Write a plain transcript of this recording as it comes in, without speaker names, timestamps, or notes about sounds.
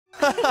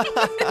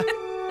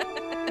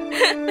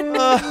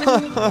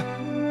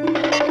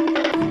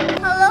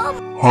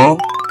Hello? Huh?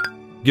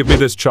 Give me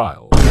this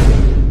child.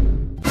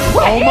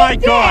 Oh my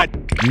God!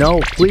 No,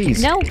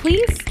 please. No,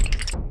 please.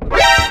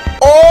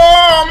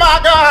 Oh my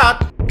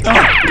God!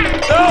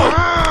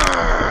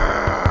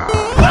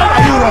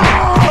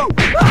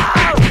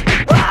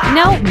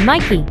 No,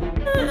 Mikey.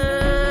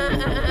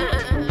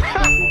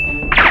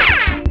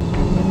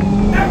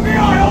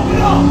 FBI,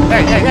 open up!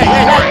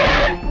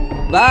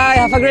 Hey! Bye,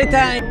 have a great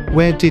time.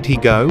 Where did he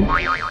go?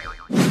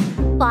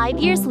 5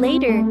 years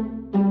later.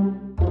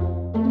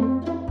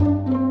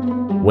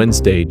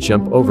 Wednesday,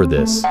 jump over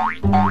this.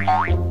 Okay,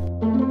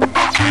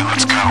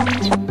 let's go.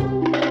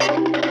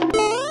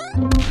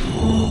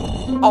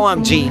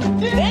 OMG.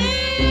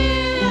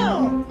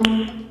 Damn!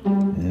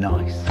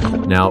 Nice.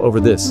 Now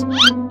over this.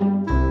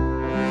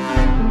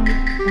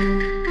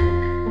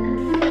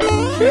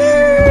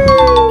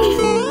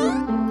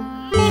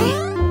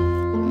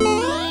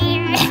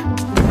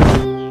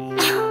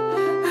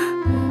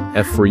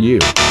 F for you.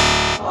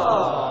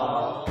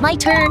 My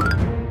turn.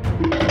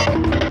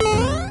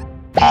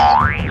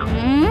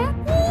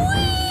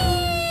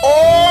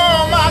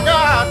 Oh my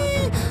God!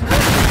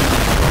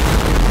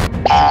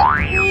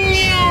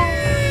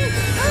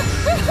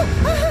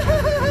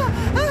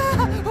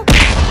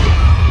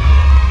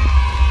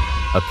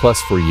 A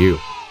plus for you.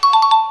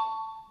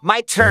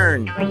 My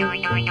turn.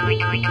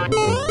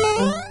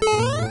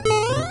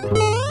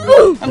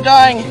 I'm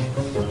dying.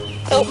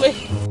 Help me.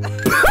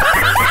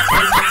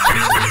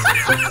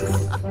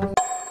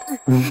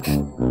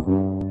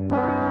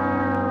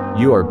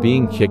 You are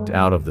being kicked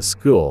out of the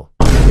school.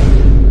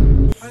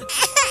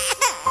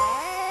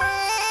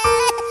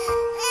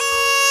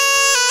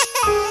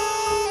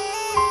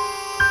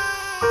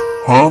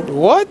 Huh?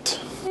 What?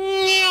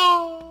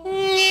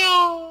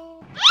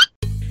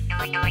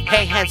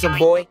 Hey, handsome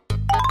boy.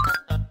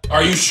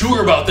 Are you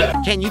sure about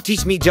that? Can you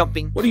teach me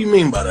jumping? What do you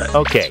mean by that?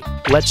 Okay,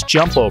 let's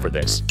jump over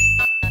this.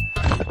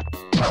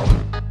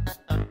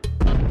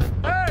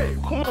 Hey,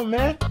 come on,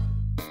 man.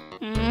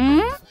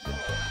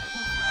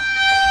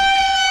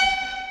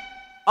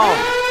 Oh,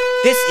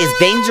 this is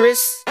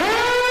dangerous.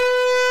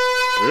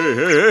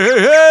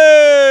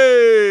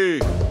 Hey!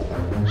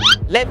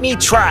 Let me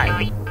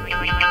try.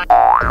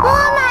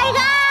 Oh my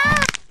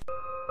God!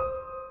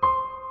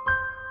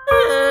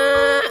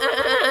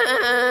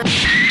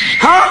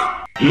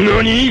 Huh?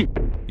 Nani?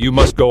 You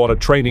must go on a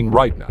training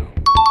right now.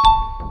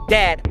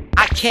 Dad,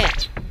 I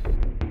can't.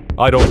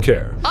 I don't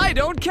care. I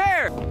don't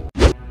care.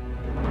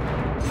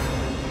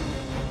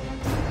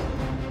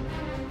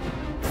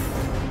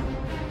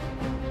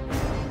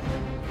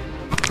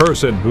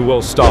 Person who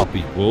will stop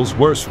equals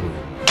worse room.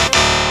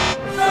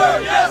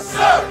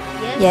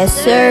 Yes,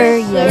 sir.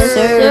 Yes,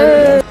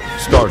 sir.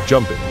 Start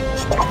jumping.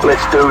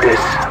 Let's do this.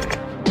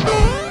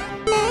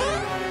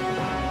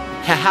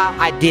 Haha,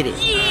 I did it.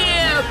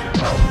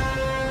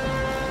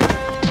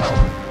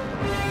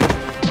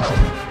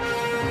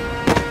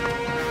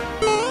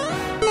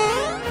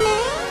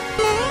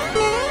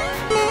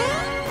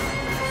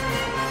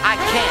 I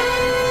can't.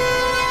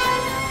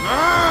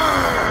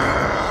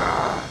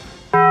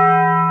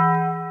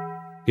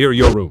 Here,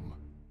 your room.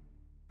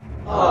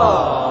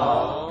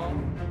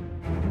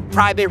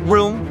 Private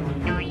room.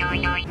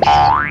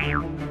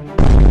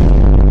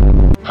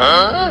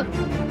 Huh?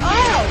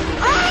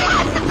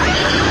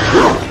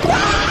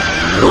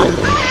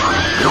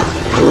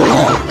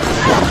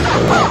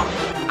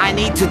 I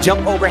need to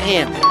jump over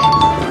him.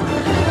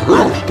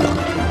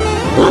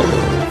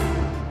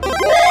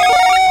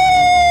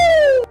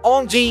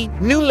 OMG,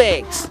 new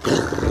legs. Oh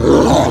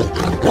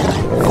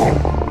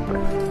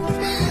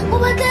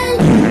my God!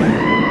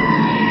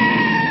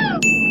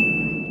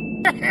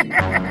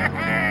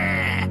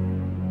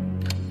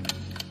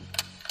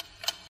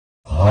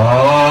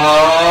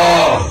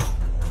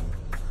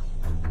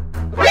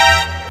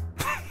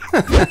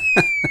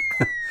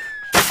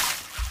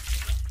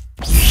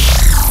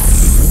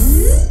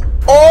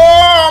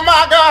 Oh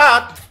my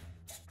God!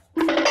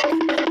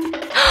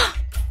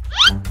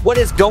 What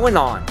is going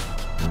on?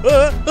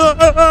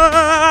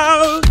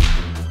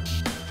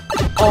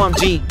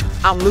 OMG,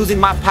 I'm losing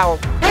my power.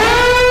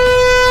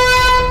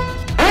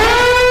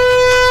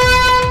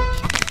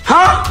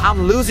 Huh?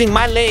 I'm losing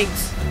my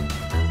legs.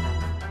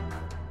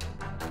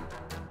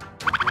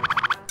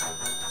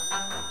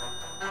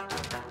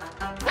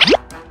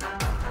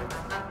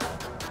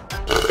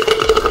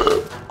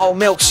 Oh,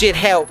 milk shit,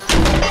 help.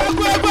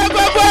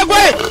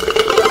 Wait!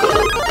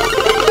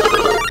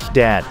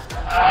 Dad,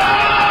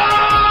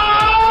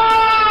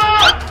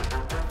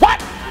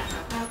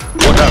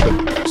 What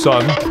happened,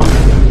 son?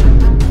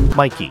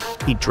 Mikey,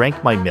 he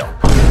drank my milk.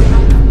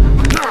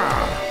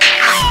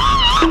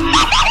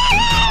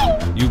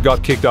 You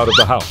got kicked out of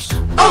the house.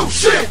 Oh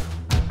shit!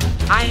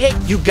 I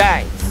hate you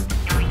guys.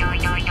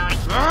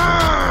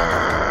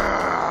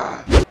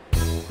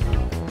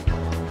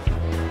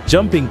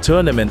 Jumping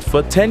tournament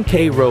for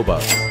 10K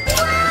Robux.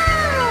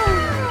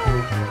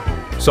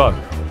 Son,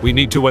 we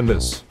need to win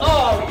this.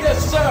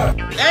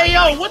 Hey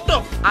yo, what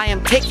the? I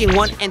am taking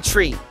one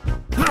entry.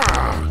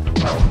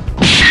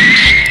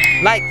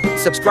 Like,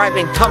 subscribe,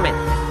 and comment.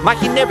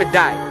 Mikey never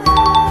died.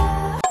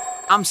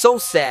 I'm so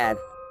sad.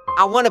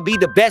 I want to be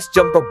the best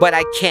jumper, but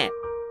I can't.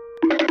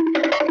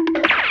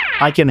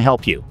 I can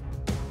help you.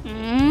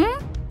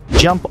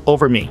 Jump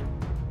over me.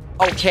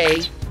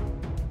 Okay.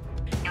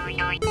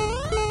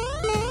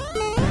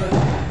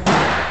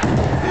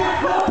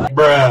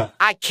 Bruh.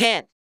 I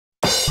can't.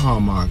 Oh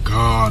my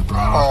god,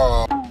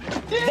 bro.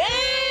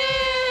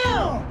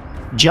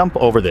 Jump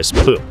over this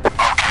poop.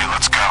 Okay,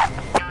 let's go.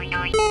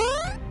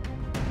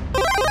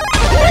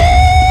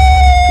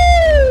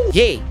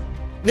 Yay.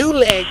 New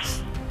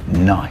legs.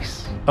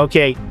 Nice.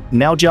 Okay,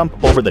 now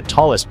jump over the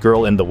tallest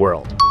girl in the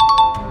world.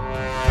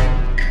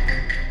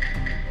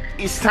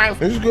 It's time.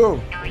 Let's go.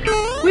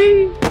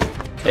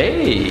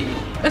 Hey,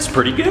 that's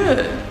pretty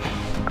good.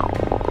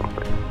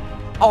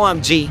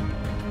 OMG.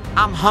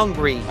 I'm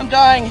hungry. I'm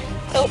dying.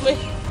 Help me.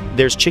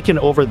 There's chicken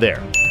over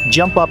there.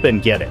 Jump up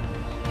and get it.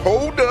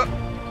 Hold up.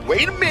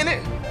 Wait a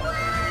minute.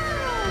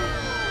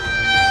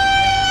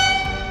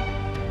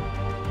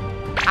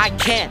 I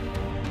can't.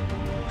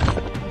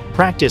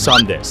 Practice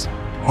on this.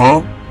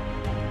 Huh?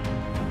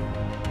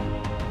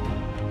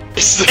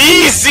 It's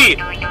easy.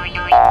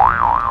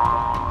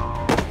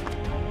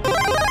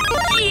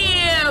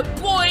 Yeah,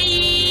 boy.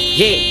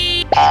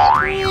 Yeah.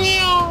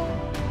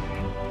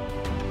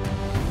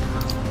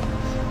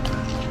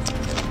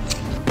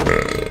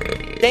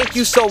 Thank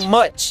you so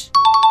much.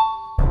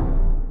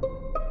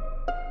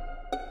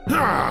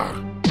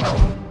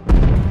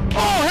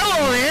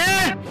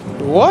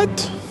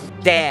 What?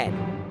 Dad.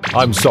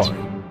 I'm sorry.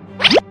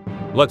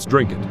 Let's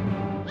drink it.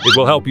 It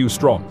will help you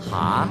strong.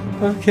 Huh?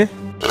 Okay.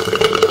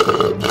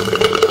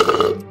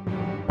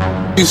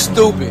 You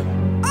stupid.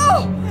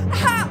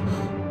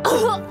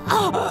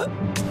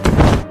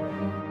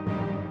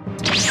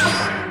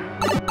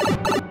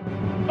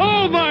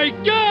 Oh my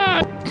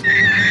god!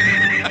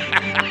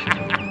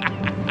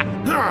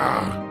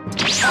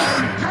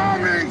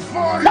 Coming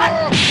for you.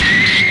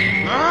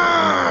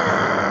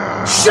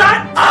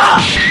 Shut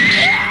up!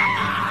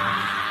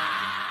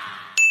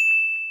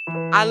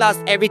 I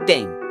lost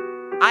everything.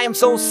 I am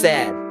so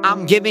sad.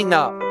 I'm giving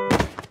up.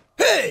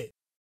 Hey!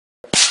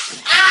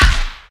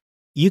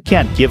 You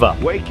can't give up.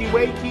 Wakey,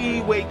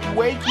 wakey, wakey,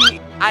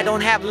 wakey. I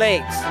don't have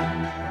legs.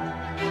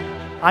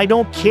 I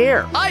don't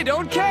care. I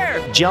don't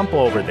care. Jump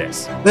over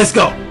this. Let's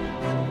go.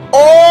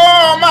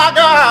 Oh my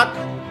god!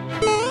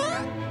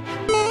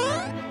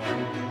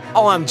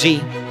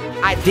 OMG.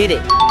 I did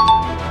it.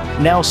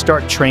 Now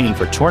start training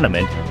for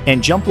tournament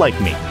and jump like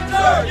me.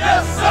 Sir,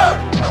 yes, sir!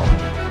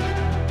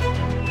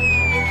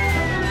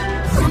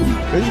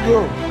 Let's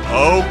go.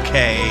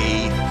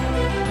 Okay.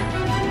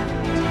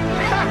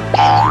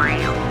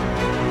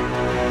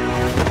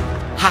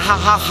 Ha ha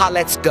ha ha,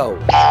 let's go.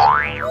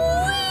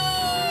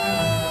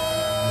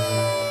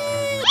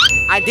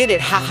 I did it,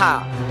 ha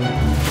ha.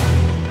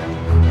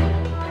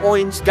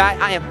 Orange guy,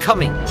 I am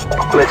coming.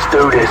 Let's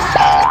do this.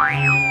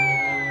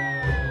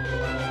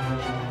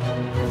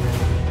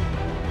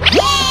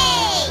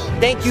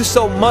 Thank you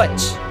so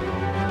much.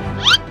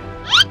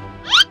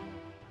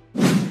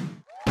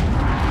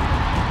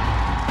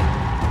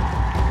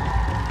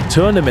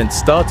 Tournament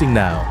starting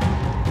now.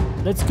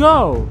 Let's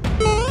go.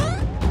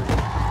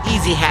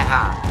 Easy, ha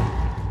ha.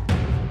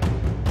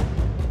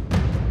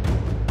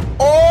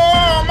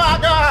 Oh my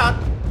god!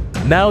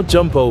 Now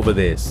jump over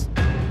this.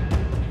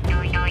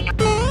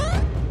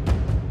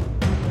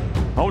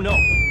 Oh no.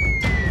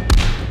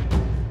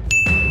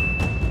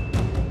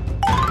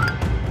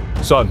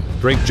 Son,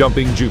 drink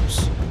jumping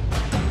juice.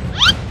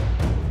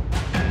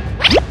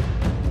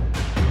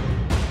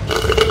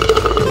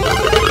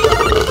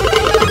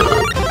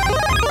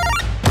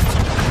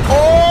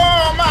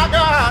 Oh my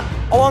god!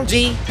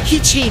 OMG, he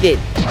cheated.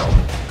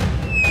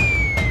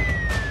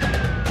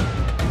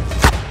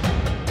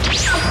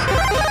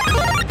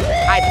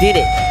 I did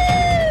it.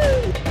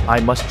 I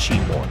must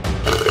cheat more.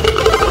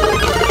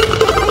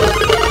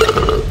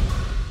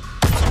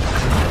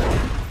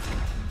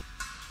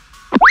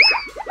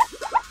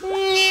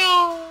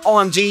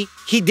 OMG,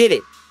 he did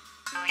it.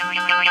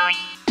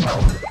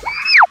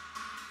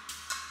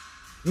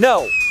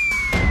 No.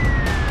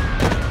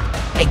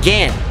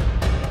 Again.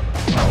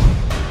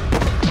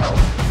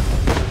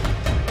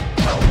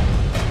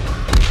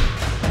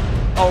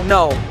 Oh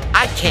no,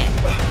 I can't.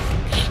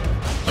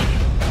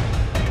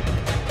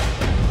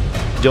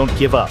 Don't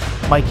give up.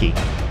 Mikey,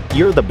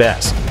 you're the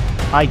best.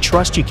 I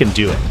trust you can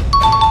do it.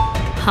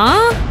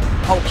 Huh?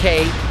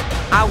 Okay,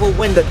 I will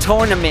win the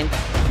tournament.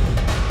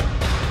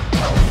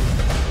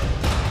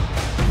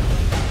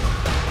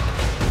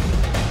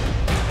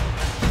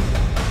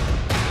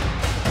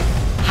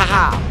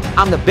 Haha,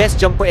 I'm the best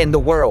jumper in the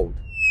world.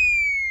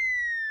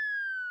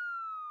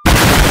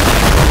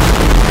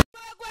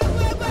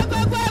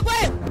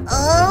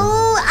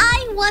 Oh,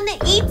 I wanna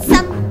eat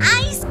some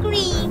ice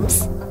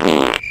creams.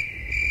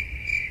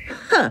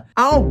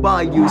 I'll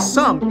buy you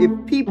some if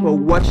people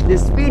watch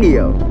this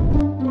video.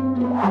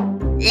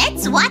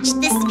 Let's watch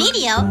this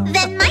video,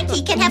 then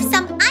Mikey can have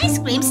some ice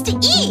creams to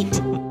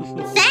eat.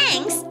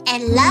 Thanks, and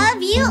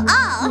love you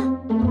all.